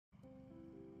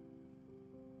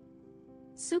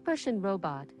Supershine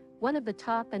Robot, one of the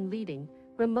top and leading,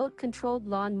 remote-controlled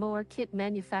lawn mower kit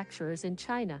manufacturers in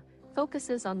China,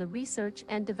 focuses on the research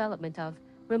and development of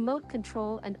remote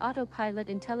control and autopilot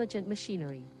intelligent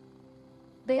machinery.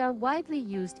 They are widely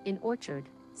used in orchard,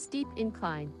 steep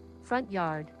incline, front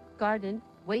yard, garden,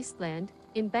 wasteland,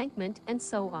 embankment and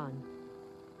so on.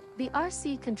 The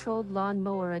RC-controlled lawn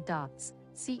mower adopts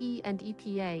CE and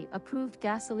EPA-approved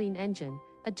gasoline engine,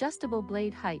 adjustable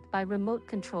blade height by remote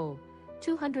control,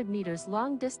 200 meters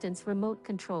long-distance remote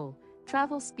control,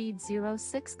 travel speed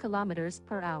 0.6 kilometers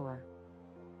per hour.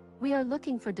 We are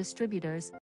looking for distributors,